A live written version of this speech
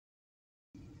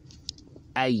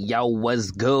Hey, yo,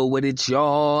 what's good with it,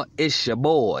 y'all? It's your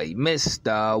boy,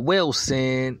 Mistah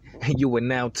Wilson. And you are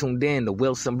now tuned in to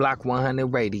Wilson Block 100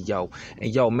 Radio.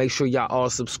 And, yo, make sure y'all all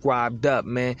subscribed up,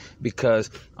 man, because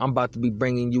I'm about to be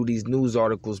bringing you these news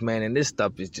articles, man, and this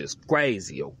stuff is just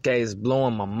crazy, okay? It's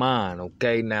blowing my mind,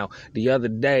 okay? Now, the other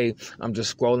day, I'm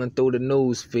just scrolling through the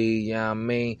news feed, you know what I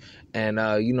mean? And,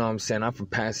 you know what I'm saying? I'm from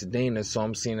Pasadena, so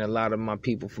I'm seeing a lot of my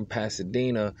people from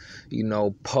Pasadena, you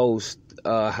know, post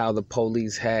how the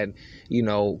police had, you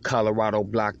know, Colorado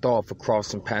blocked off for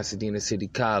crossing Pasadena City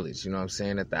College, you know what I'm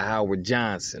saying, at the Howard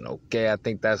Johnson, okay? I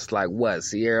think that's like, what,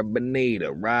 Sierra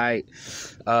Bonita, right?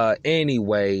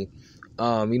 Anyway,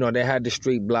 you know, they had the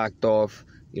street blocked off,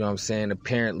 you know what I'm saying?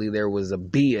 Apparently there was a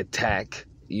bee attack,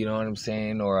 you know what I'm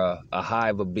saying, or a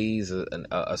hive of bees,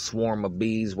 a swarm of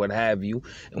bees, what have you.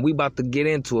 And we about to get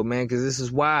into it, man, because this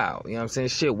is wild. You know what I'm saying?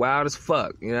 Shit, wild as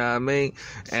fuck. You know what I mean?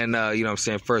 And, you know what I'm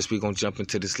saying? First, we're going to jump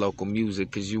into this local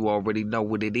music because you already know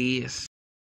what it is.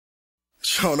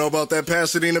 Y'all know about that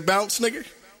Pasadena bounce, nigga?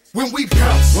 When we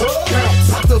bounce,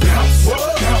 bounce, pop the bounce,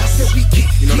 bounce. I said we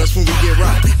get, you know, that's when we get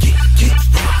right. Get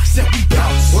rock. Said we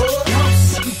bounce,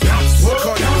 bounce, we bounce.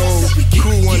 Cardio,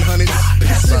 Cool 100s.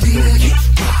 Pasadena, get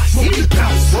rock. When we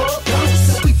bounce, bounce,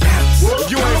 said we bounce.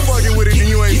 If you ain't fucking with it, then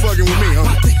you ain't fucking with me,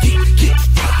 huh? Get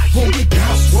rock. When we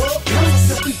bounce, bounce,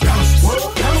 said we bounce,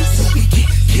 bounce, said we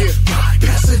get rock.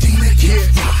 Pasadena, get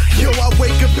rock. Yo, I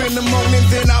wake up in the morning,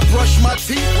 then I brush my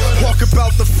teeth. Walk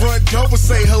about the front door and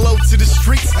say hello to the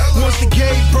streets. Once they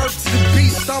gave birth to the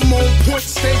beast, I'm on point,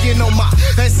 staying on my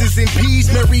S's and P's.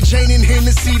 Mary Jane and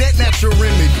Hennessy, that natural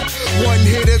remedy. One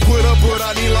hitter quitter, but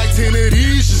I need like 10 of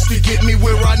these just to get me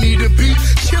where I need to be.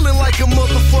 Chilling like a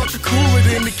motherfucker, cooler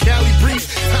than the Cali breeze.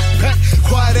 Hot pack,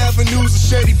 quiet avenues and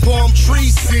shady palm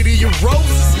trees. City of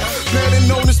roses, better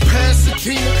known as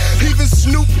Pasadena. Even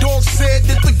Snoop Dogg said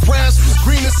that the grass was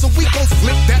greener, so we gon'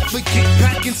 flip that, but get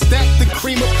back and stack the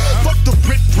cream up. Fuck the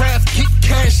rip draft, get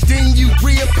cash, then you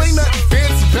re-up. Ain't nothing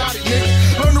fancy about it,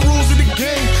 nigga. Learn the rules of the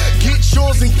game. Get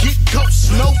yours and get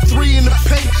ghosts. No 3 in the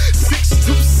paint.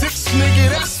 626,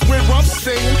 nigga, that's where I'm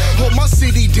staying. Hold my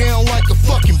city down like a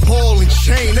fucking ball and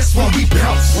chain. That's why we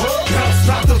bounce. Bounce,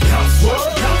 drop the bounce.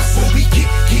 Bounce, when we get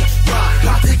right.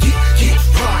 Got to get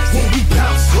right. When we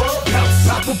bounce,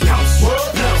 drop the bounce.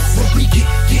 Bounce, when we get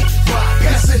right.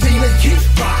 Pasadena, get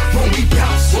right. When we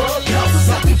bounce, drop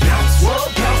the bounce.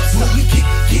 Bounce, when we get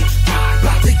right.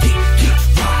 Got to get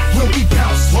right. When we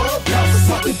bounce,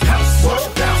 drop the bounce.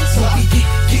 Bounce, when we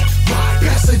get right.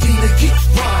 Pasadena, get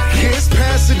right. Yeah, it's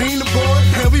Pasadena, boy,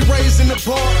 and we raising the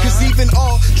bar. Cause even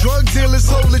all drug dealers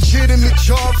hold legitimate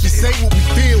jobs. You say what we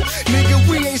feel, nigga,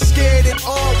 we ain't scared at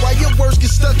all. While your words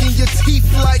get stuck in your teeth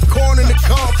like corn in the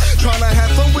cob. Tryna have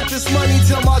fun with this money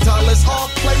till my dollars are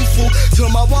playful. Till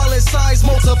my wallet size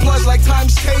multiplies like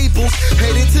times tables.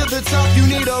 Headed to the top, you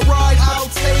need a ride, I'll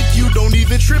take you. Don't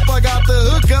even trip, I got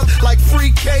the hookup like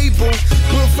free cable.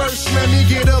 But first, let me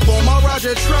get up on my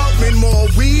Roger Troutman. More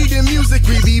weed and music,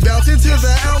 we be bouncing to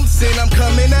the ounce. And I'm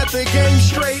coming at the game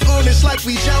straight on, it's like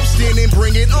we jousting and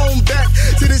bring it on back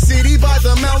to the city by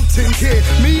the mountains. Yeah,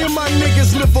 me and my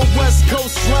niggas live a West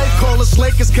Coast life. Call us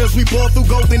Lakers cause we ball through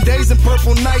golden days and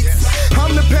purple nights.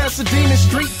 I'm the Pasadena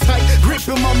street type,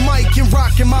 gripping my mic and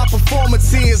rocking my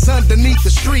performances underneath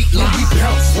the street. When we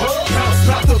bounce,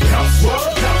 drop the bounce.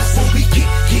 Bounce, when we get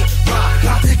right.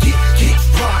 Got to get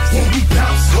right. When we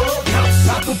bounce,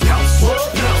 drop the bounce.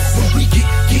 Bounce, when we get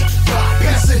right.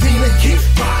 Pasadena, get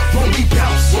right. When we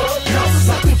bounce,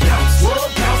 drop the bounce.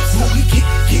 Bounce, when we get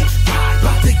right.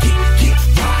 Got to get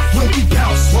right. When we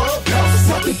bounce,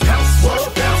 drop the bounce.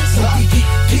 Bounce, when we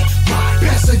get right.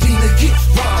 Pasadena, get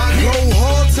right. I go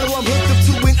hard till I'm hooked up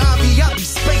to an I be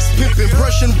space pimping,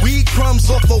 brushing weed crumbs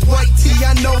off a white tee.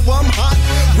 I know I'm hot,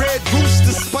 red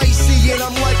rooster spicy, and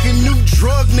I'm like a new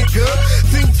drug, nigga.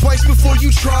 Think twice before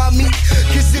you try me,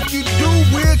 cause if you do,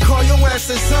 we'll call your ass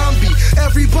a zombie.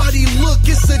 Everybody look,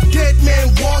 it's a dead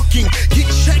man walking. Get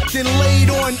checked and laid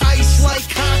on ice like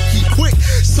hockey. Quick,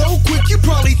 so quick, you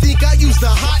probably think I use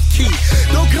the hotkey.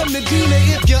 Don't come to Dina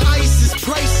if your ice is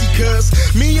pricey, cause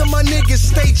me and my niggas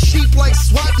stay cheap like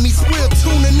swap meets. We'll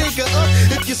tune a nigga up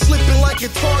if you're slipping like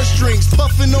guitar strings.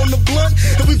 Puffing on the blunt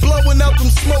and we blowing out them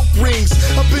smoke rings.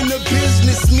 Up in the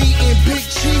business meeting, big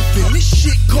chiefin'. This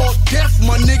shit called death,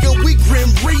 my nigga, we grim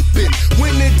reaping.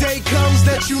 When the day comes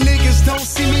that you niggas don't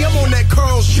see me, I'm on that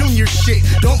Carl's Jr. shit.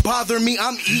 Don't bother me,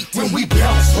 I'm eating. When we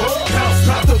bounce,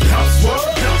 drop the bounce.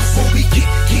 Bounce, when we get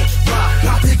right.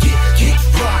 Got to get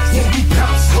right. When we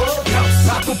bounce,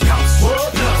 drop the bounce.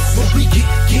 Bounce, when we get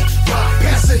right.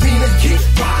 Pasadena, get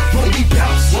right. When we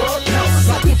bounce,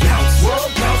 drop the bounce.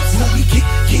 Bounce, when we get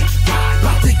right.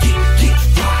 Got to get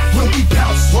right. When we bounce.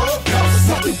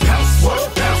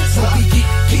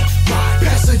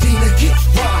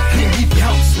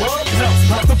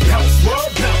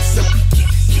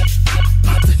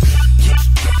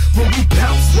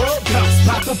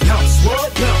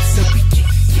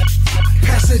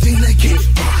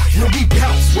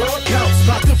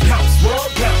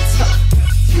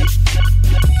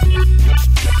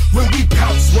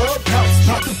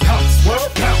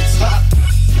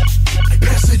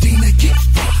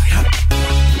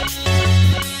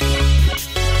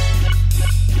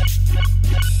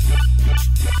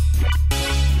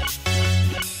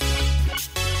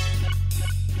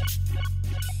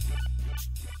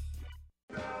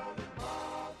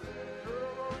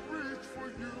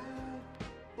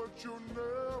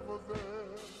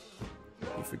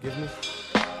 forgive me?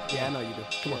 Yeah, I know you do.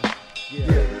 Come on.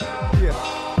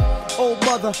 Yeah. Oh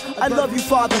mother, I love you,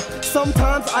 father.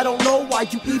 Sometimes I don't know why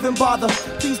you even bother.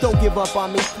 Please don't give up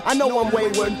on me. I know I'm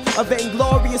wayward, a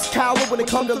vainglorious coward when it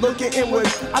comes to looking inward.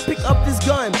 I pick up this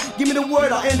gun, give me the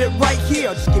word, I'll end it right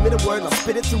here. Just give me the word and I'll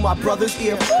spit it through my brother's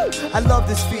ear. Woo! I love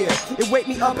this fear, it wake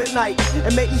me up at night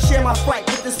and make me share my fright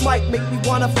with this mic. Make me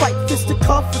wanna fight, fist to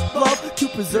cuff with love to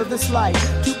preserve this light,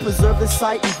 to preserve this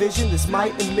sight and vision, this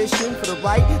might and mission for the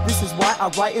right. This is why I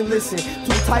write and listen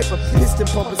to a type of piston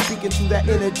pumper speaking to that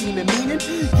inner demon. Meaning,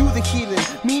 you the healing,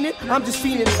 meaning I'm just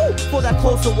feeling for that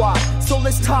closer watch. So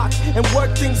let's talk and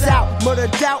work things out. Murder,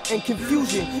 doubt, and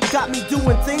confusion got me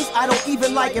doing things I don't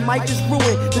even like. It might just ruin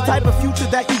the type of future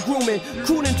that you grooming.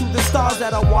 Crooning to the stars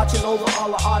that are watching over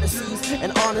all our odysseys.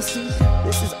 And honesty,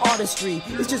 this is artistry.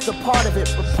 It's just a part of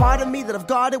it, but part of me that I've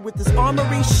guarded with this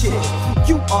armory shit.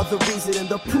 You are the reason and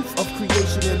the proof of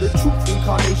creation and the truth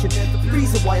incarnation. And the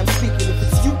reason why I'm speaking.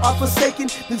 If it's you are forsaken,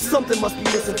 then something must be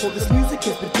missing. For this music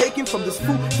has been taken from this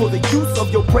fruit for the use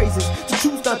of your praises. To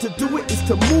choose not to do it is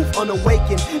to move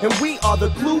unawakened. And we are the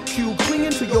glue cube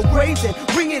clinging to your graves and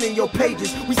ringing in your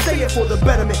pages. We say it for the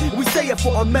betterment, we say it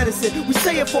for our medicine. We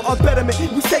say it for our betterment,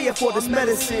 we say it for this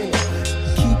medicine.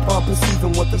 Keep on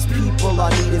perceiving what these people are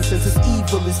needing. Since this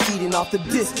evil is feeding off the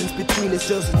distance between us.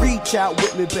 Just reach out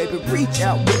with me, baby, reach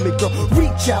out with me, girl.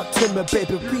 Reach out to me,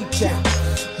 baby, reach out.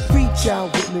 Reach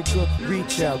out with me, girl,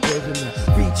 reach out, baby,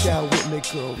 now. Reach out with me,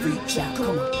 girl, reach out,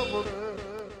 come on.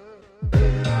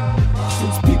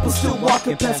 Since people still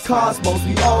walking past cosmos,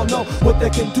 we all know what they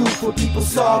can do for people's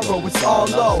sorrow. It's all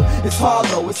low, it's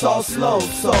hollow, it's all slow.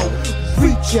 So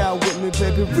reach out with me,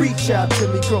 baby, reach out to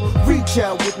me, girl. Reach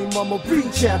out with me, mama,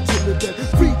 reach out to me, baby.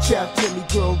 Reach out to me,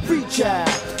 girl, reach out.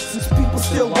 Since people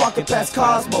still walking past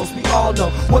cosmos, we all know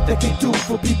what they can do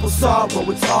for people's sorrow.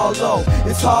 It's all low,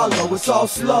 it's hollow, it's all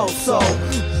slow. So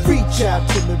reach out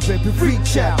to me, baby,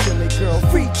 reach out to me, girl,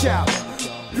 reach out.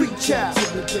 Reach out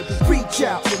to me, baby, reach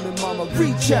out to me, mama,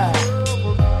 reach out.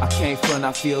 I came from,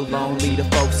 I feel lonely. The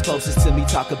folks closest to me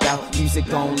talk about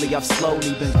music only. I've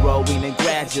slowly been growing and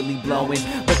gradually blowing,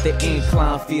 but the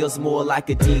incline feels more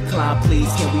like a decline.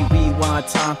 Please, can we rewind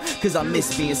time? Cause I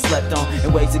miss being slept on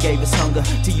in ways that gave us hunger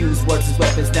to use words as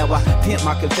weapons. Now I pimp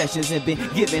my confessions and been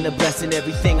given a blessing.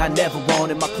 Everything I never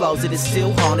wanted, my closet is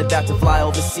still haunted. About to fly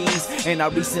overseas, and I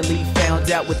recently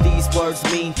found out what these words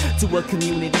mean to a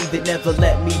community that never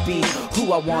let me be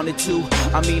who I wanted to.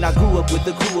 I mean, I grew up with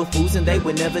a crew of fools and they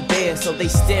were never there, so they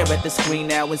stare at the screen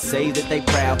now and say that they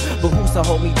proud. But who's to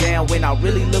hold me down when I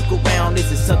really look around? Is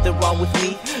there something wrong with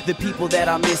me? The people that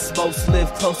I miss most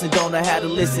live close and don't know how to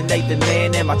listen. They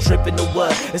demand, am I tripping or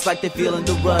what? It's like they're feeling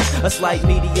the rush, a slight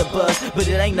media buzz, but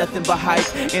it ain't nothing but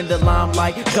hype in the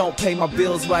limelight. Don't pay my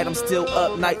bills right, I'm still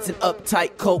up nights and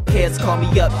uptight. Coke heads call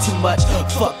me up too much.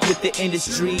 Fuck with the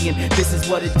industry, and this is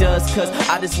what it does, cause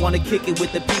I just wanna kick it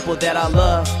with the people that I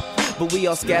love. But we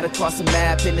all scattered across the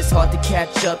map and it's hard to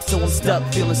catch up, so I'm stuck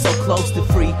feeling so close to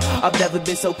free. I've never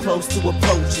been so close to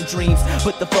approaching dreams,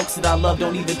 but the folks that I love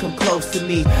don't even come close to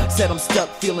me. Said I'm stuck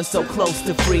feeling so close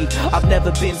to free. I've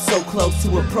never been so close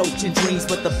to approaching dreams,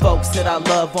 but the folks that I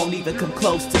love won't even come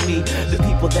close to me. The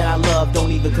people that I love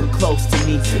don't even come close to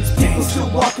me. People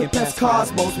still walking past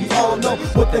cosmos, we all know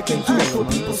what they can do for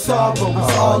people's sorrow.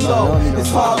 It's all low, it's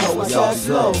hollow, it's all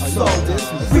slow. So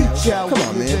reach out, come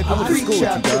on, man. I went to school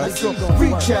with you guys.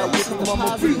 Reach out with me,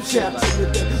 mama, reach out to me,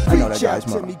 baby. Reach out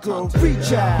to me, girl,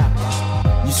 reach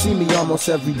out. You see me almost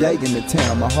every day in the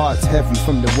town. My heart's heavy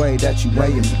from the way that you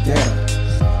weighing me down.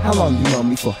 How long you know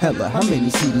me for hella? How many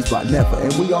CDs by never?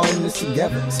 And we all in this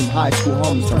together. Some high school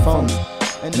homies turn phony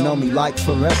and know me like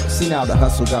forever. See now the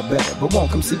hustle got better, but won't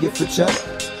come see it for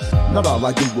cheddar. Not all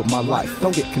I do with my life,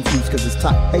 don't get confused cause it's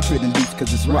tight. Hatred and beats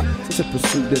cause it's right to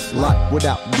pursue this life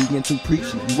without being too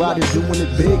preachy. You out here doing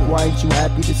it big, why ain't you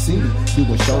happy to see me?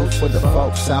 Doing shows for the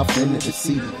folks south end of the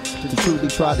city. To truly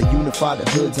try to unify the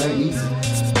hoods ain't easy,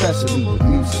 especially with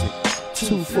music.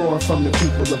 Too far from the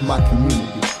people of my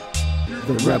community.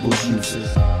 The rebels use it.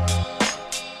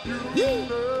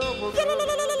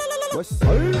 What's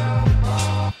up?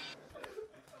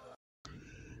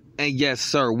 And yes,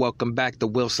 sir, welcome back to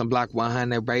Wilson Block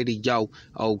 100 Radio.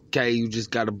 Okay, you just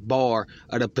got a bar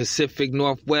of the Pacific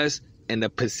Northwest and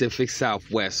the Pacific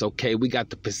Southwest. Okay, we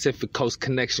got the Pacific Coast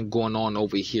connection going on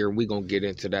over here. We're going to get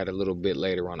into that a little bit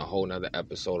later on a whole nother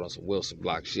episode on some Wilson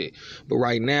Block shit. But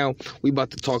right now, we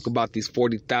about to talk about these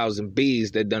 40,000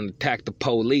 bees that done attacked the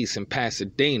police in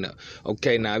Pasadena.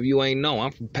 Okay, now if you ain't know,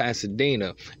 I'm from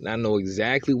Pasadena, and I know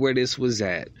exactly where this was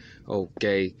at.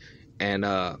 Okay, and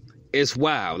it's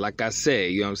wild. Like I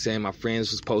said, you know what I'm saying? My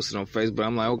friends was posting on Facebook.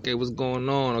 I'm like, okay, what's going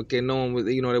on? Okay, no one was,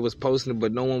 they was posting it,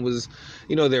 but no one was,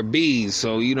 they're bees.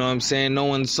 So, you know what I'm saying? No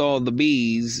one saw the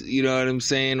bees, you know what I'm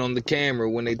saying, on the camera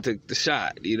when they took the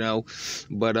shot,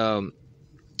 But,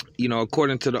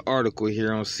 according to the article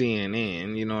here on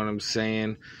CNN, you know what I'm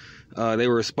saying? They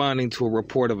were responding to a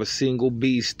report of a single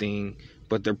bee sting,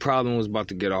 but their problem was about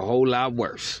to get a whole lot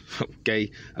worse,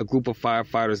 okay? A group of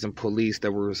firefighters and police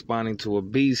that were responding to a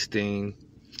bee sting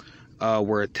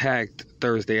were attacked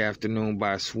Thursday afternoon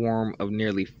by a swarm of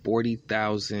nearly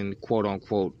 40,000,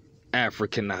 quote-unquote,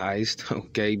 Africanized,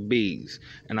 okay, bees.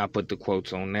 And I put the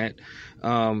quotes on that.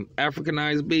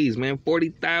 Africanized bees, man,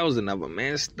 40,000 of them,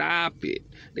 man. Stop it.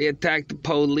 They attacked the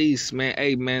police, man.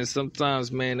 Hey, man, sometimes,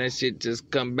 man, that shit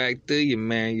just come back to you,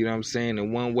 man. You know what I'm saying?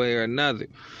 In one way or another.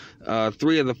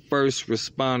 3 of the first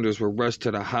responders were rushed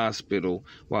to the hospital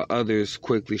while others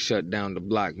quickly shut down the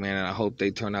block, man. And I hope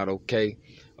they turn out okay.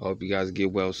 I hope you guys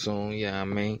get well soon. Yeah, I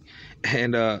mean.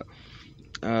 And, okay,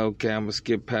 I'm going to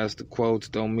skip past the quotes.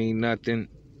 Don't mean nothing.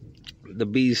 The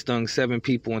bees stung 7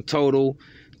 people in total.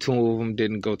 2 of them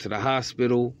didn't go to the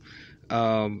hospital.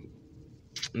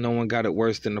 No one got it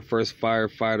worse than the first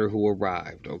firefighter who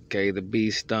arrived, okay? The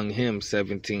bee stung him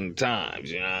 17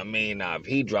 times, you know what I mean? Now, if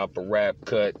he dropped a rap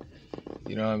cut,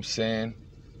 you know what I'm saying?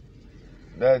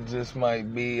 That just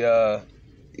might be, you know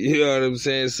what I'm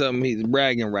saying? Something he's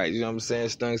bragging rights, you know what I'm saying?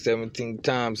 Stung 17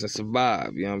 times and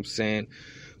survived, you know what I'm saying?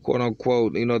 Quote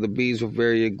unquote, the bees were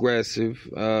very aggressive.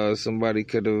 Somebody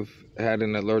could have had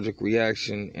an allergic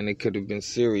reaction and it could have been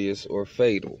serious or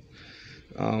fatal.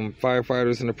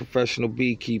 Firefighters and a professional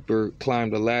beekeeper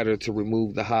climbed a ladder to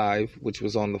remove the hive, which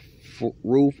was on the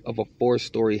roof of a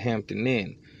 4-story Hampton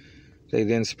Inn. They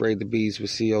then sprayed the bees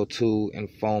with CO2 and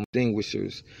foam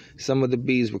extinguishers. Some of the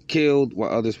bees were killed,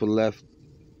 while others left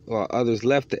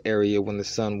the area when the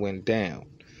sun went down.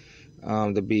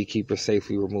 The beekeeper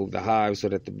safely removed the hive so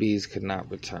that the bees could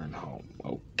not return home.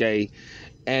 Okay.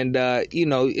 And,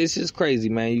 it's just crazy,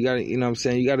 man. You gotta, you know what I'm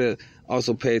saying? You gotta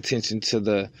also pay attention to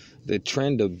the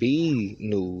trend of bee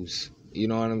news. You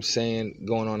know what I'm saying?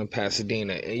 Going on in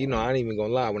Pasadena. And, I ain't even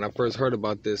gonna lie. When I first heard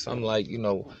about this, I'm like,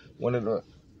 one of the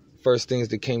first things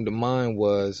that came to mind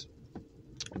was,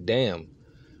 damn,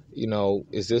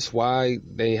 is this why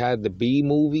they had the bee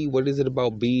movie? What is it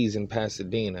about bees in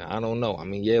Pasadena? I don't know. I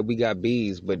mean, yeah, we got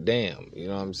bees, but damn, you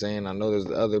know what I'm saying? I know there's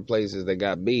other places that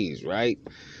got bees, right?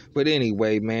 But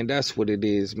anyway, man, that's what it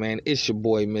is, man. It's your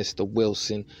boy, Mistah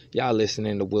Wilson. Y'all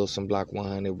listening to Wilson Block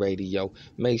 100 Radio.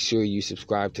 Make sure you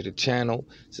subscribe to the channel,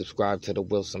 subscribe to the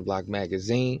Wilson Block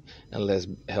magazine, and let's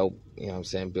help,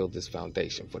 build this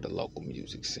foundation for the local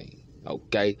music scene.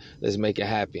 Okay, let's make it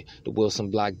happen. The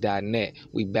WilsonBlock.net.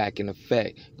 We back in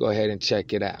effect. Go ahead and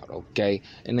check it out, okay?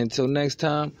 And until next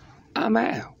time, I'm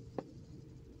out.